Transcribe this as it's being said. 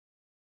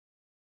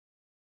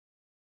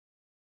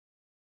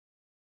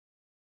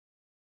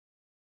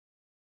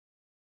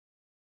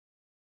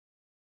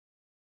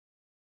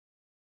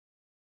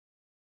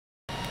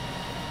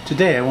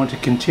Today I want to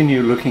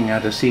continue looking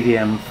at a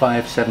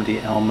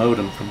CDM-570L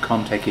modem from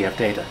Comtech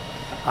EFData.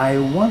 I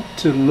want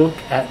to look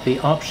at the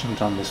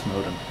options on this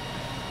modem.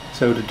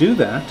 So to do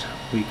that,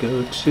 we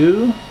go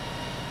to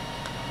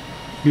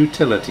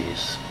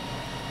Utilities.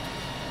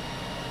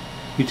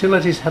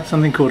 Utilities have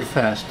something called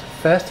Fast.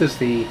 Fast is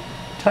the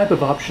type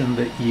of option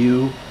that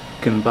you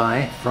can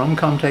buy from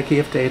Comtech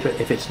EFData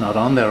if it's not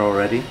on there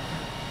already.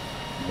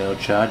 They'll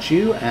charge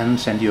you and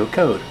send you a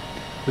code.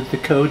 With the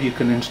code you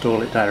can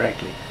install it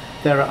directly.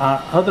 There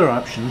are other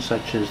options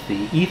such as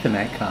the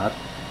Ethernet card,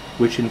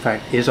 which in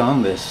fact is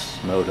on this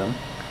modem,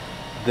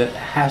 that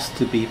has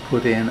to be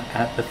put in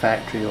at the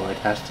factory, or it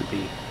has to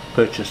be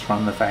purchased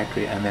from the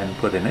factory and then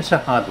put in. It's a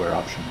hardware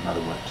option, in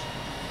other words.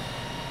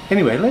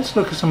 Anyway, let's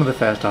look at some of the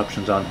fast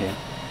options on here.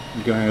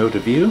 I'm going over to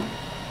View,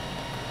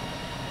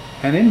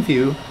 and in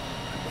View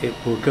it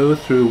will go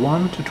through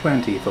 1 to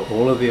 20 for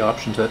all of the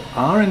options that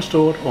are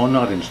installed or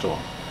not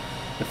installed.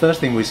 The first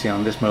thing we see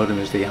on this modem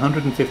is the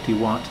 150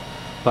 watt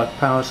buck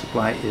power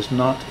supply is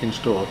not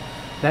installed.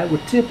 That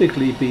would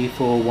typically be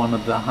for one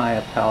of the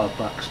higher power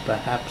bucks,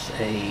 perhaps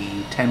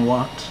a 10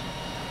 watt,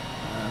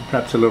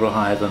 perhaps a little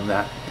higher than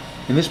that.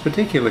 In this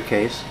particular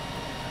case,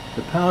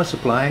 the power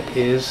supply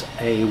is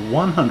a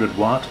 100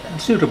 watt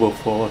and suitable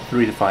for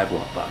 3 to 5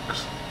 watt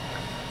bucks.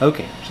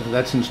 Okay, so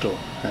that's installed.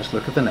 Let's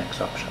look at the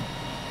next option.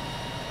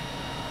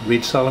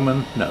 Reed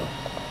Solomon, no.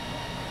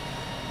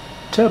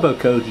 Turbo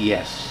code,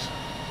 yes.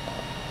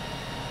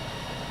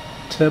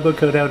 Turbo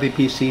code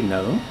LDPC,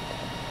 no.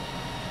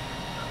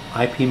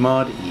 IP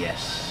mod,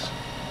 yes.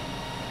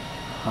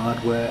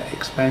 Hardware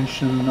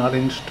expansion not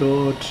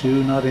installed,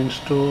 2 not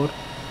installed,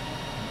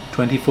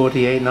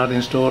 2048 not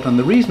installed, and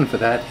the reason for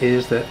that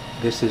is that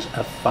this is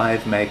a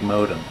 5 meg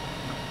modem,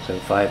 so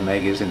 5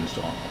 meg is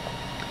installed.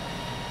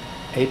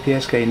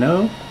 APSK,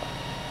 no.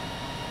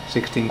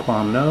 16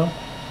 QAM, no.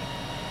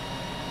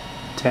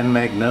 10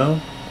 meg,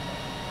 no.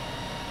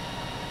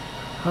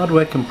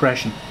 Hardware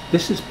compression.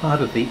 This is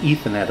part of the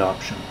Ethernet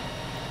option,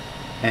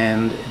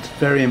 and it's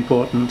very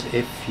important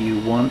if you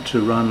want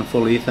to run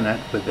full Ethernet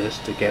with this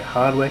to get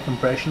hardware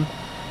compression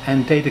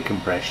and data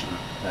compression.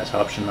 That's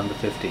option number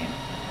 15.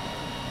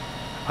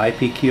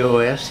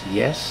 IPQoS,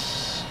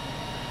 yes.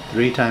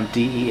 3x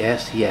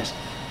DES, yes.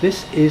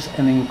 This is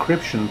an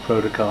encryption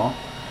protocol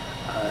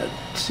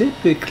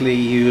typically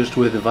used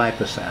with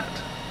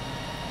ViperSat.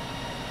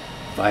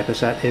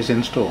 ViperSat is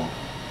installed.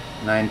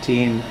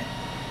 19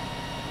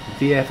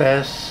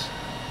 VFS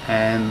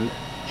and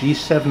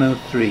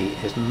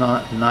G703 is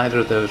not, neither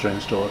of those are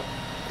installed.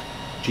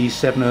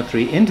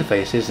 G703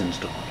 interface is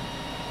installed.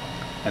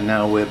 And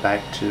now we're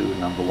back to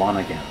number 1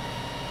 again.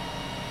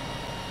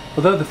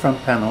 Although the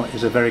front panel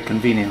is a very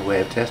convenient way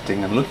of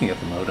testing and looking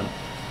at the modem,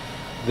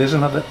 there's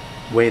another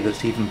way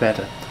that's even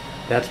better.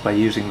 That's by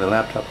using the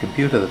laptop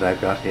computer that I've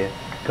got here,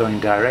 going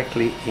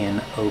directly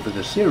in over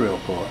the serial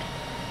port,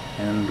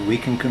 and we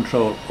can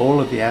control all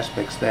of the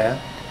aspects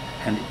there,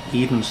 and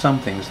even some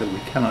things that we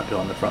cannot do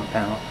on the front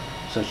panel,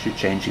 such as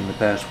changing the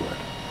password.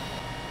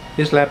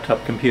 This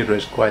laptop computer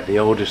is quite the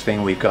oldest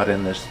thing we've got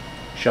in this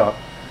shop,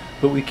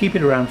 but we keep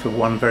it around for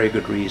one very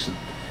good reason.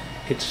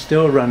 It's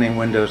still running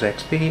Windows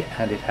XP,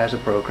 and it has a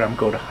program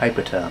called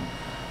Hyperterm.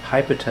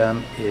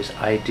 Hyperterm is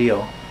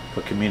ideal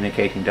for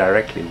communicating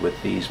directly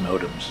with these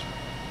modems.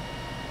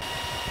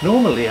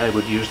 Normally I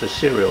would use the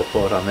serial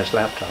port on this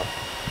laptop.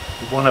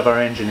 One of our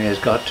engineers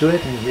got to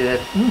it and he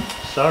said,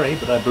 sorry,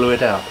 but I blew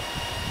it out.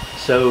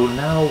 So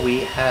now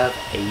we have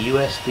a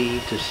USB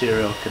to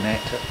serial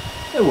connector.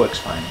 It works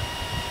fine.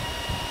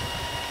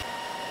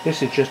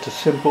 This is just a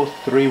simple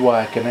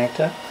 3-wire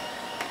connector.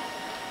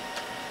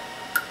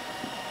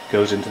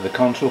 Goes into the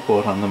console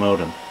port on the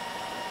modem.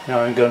 Now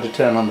I'm going to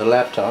turn on the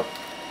laptop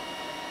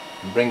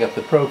and bring up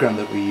the program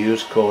that we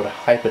use called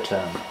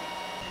Hyperterm.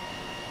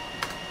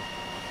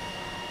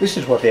 This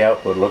is what the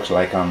output looks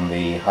like on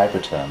the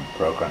Hyperterm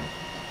program.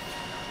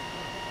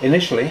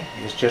 Initially,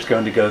 it's just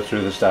going to go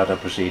through the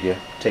startup procedure.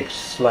 It takes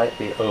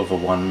slightly over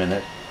 1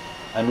 minute.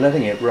 I'm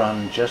letting it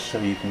run just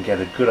so you can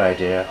get a good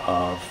idea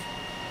of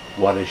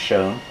what is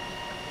shown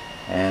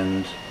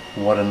and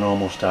what a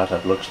normal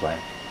startup looks like.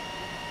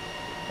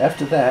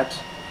 After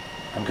that,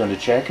 I'm going to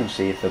check and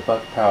see if the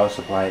buck power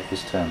supply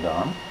is turned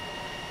on,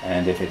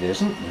 and if it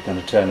isn't, we're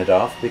going to turn it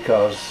off,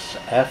 because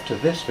after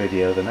this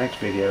video, the next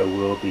video,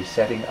 we'll be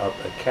setting up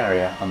a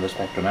carrier on the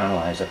spectrum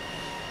analyzer.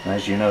 And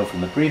as you know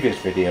from the previous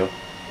video,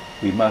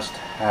 we must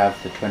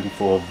have the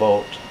 24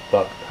 volt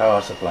buck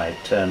power supply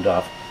turned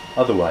off,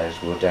 otherwise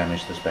we'll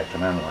damage the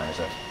spectrum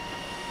analyzer.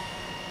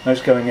 Now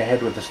it's going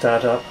ahead with the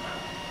startup,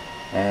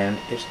 and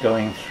it's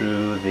going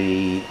through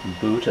the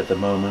boot at the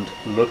moment,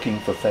 looking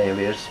for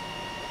failures.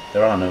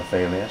 There are no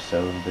failures,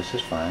 so this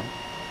is fine.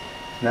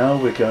 Now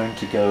we're going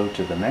to go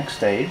to the next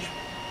stage.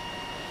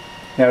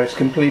 Now it's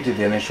completed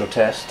the initial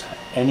test.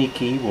 Any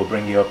key will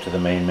bring you up to the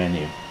main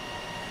menu.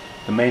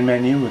 The main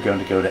menu, we're going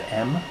to go to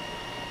M,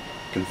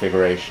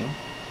 Configuration,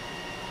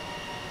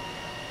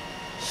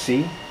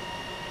 C,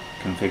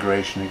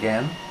 Configuration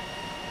again,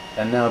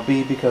 and now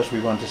B, because we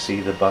want to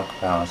see the buck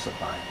power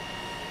supply.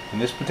 In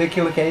this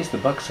particular case, the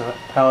buck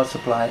power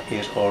supply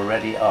is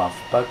already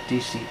off. Buck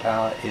DC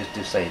power is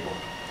disabled.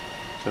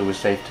 So we're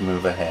safe to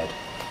move ahead.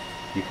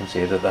 You can see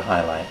it at the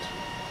highlight.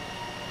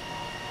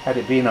 Had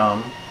it been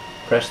on,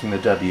 pressing the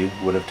W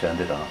would have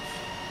turned it off.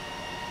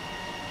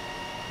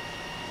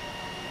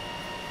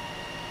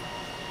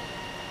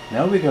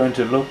 Now we're going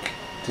to look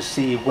to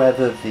see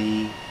whether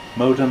the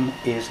modem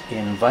is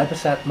in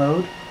ViperSat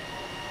mode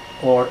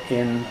or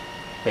in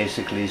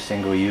basically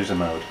single user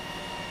mode.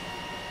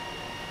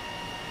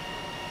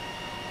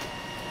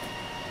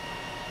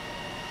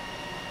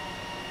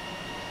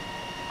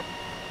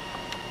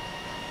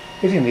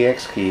 Hitting the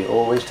X key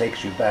always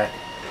takes you back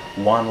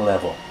one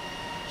level.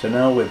 So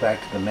now we're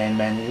back to the main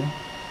menu.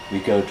 We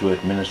go to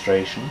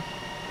Administration,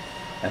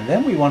 and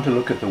then we want to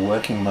look at the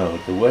working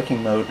mode. The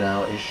working mode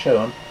now is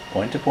shown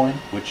point to point,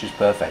 which is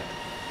perfect.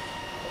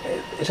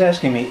 It's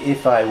asking me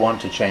if I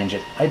want to change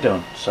it. I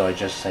don't, so I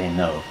just say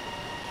no.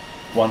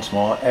 Once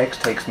more, X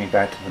takes me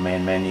back to the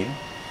main menu.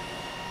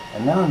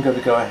 And now I'm going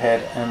to go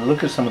ahead and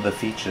look at some of the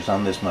features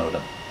on this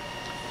modem.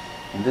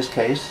 In this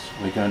case,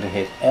 we're going to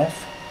hit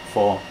F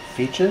for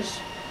features.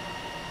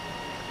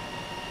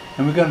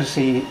 And we're going to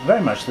see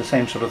very much the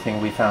same sort of thing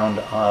we found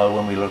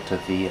when we looked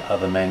at the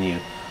other menu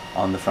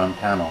on the front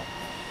panel.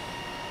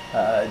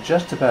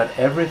 Just about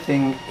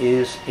everything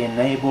is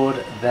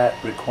enabled that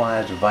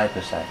requires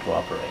ViperSat to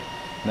operate.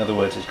 In other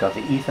words, it's got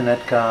the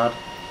Ethernet card,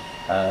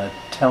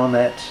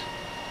 Telnet,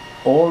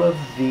 all of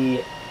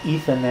the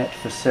Ethernet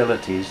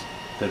facilities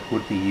that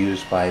would be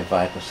used by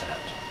ViperSat.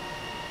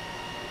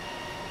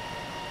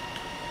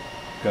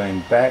 Going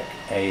back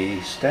a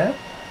step,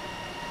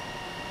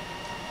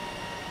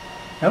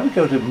 now we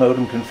go to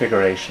modem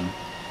configuration.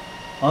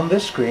 On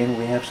this screen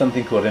we have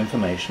something called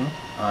information,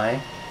 I,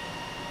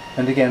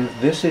 and again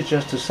this is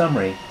just a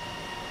summary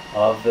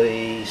of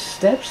the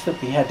steps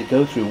that we had to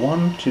go through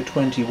 1 to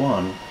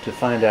 21 to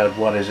find out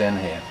what is in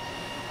here.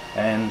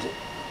 And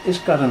it's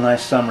got a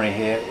nice summary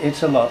here.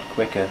 It's a lot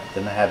quicker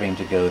than having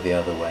to go the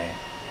other way,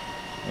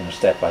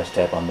 step by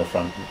step on the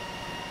front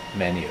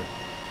menu.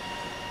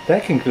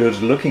 That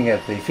concludes looking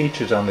at the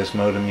features on this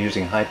modem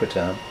using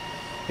Hyperterm.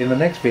 In the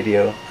next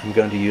video I'm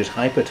going to use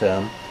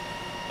Hyperterm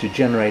to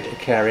generate a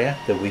carrier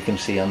that we can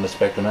see on the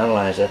spectrum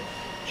analyzer,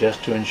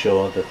 just to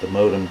ensure that the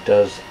modem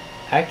does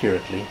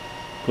accurately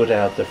put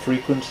out the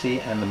frequency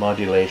and the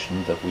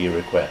modulation that we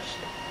request.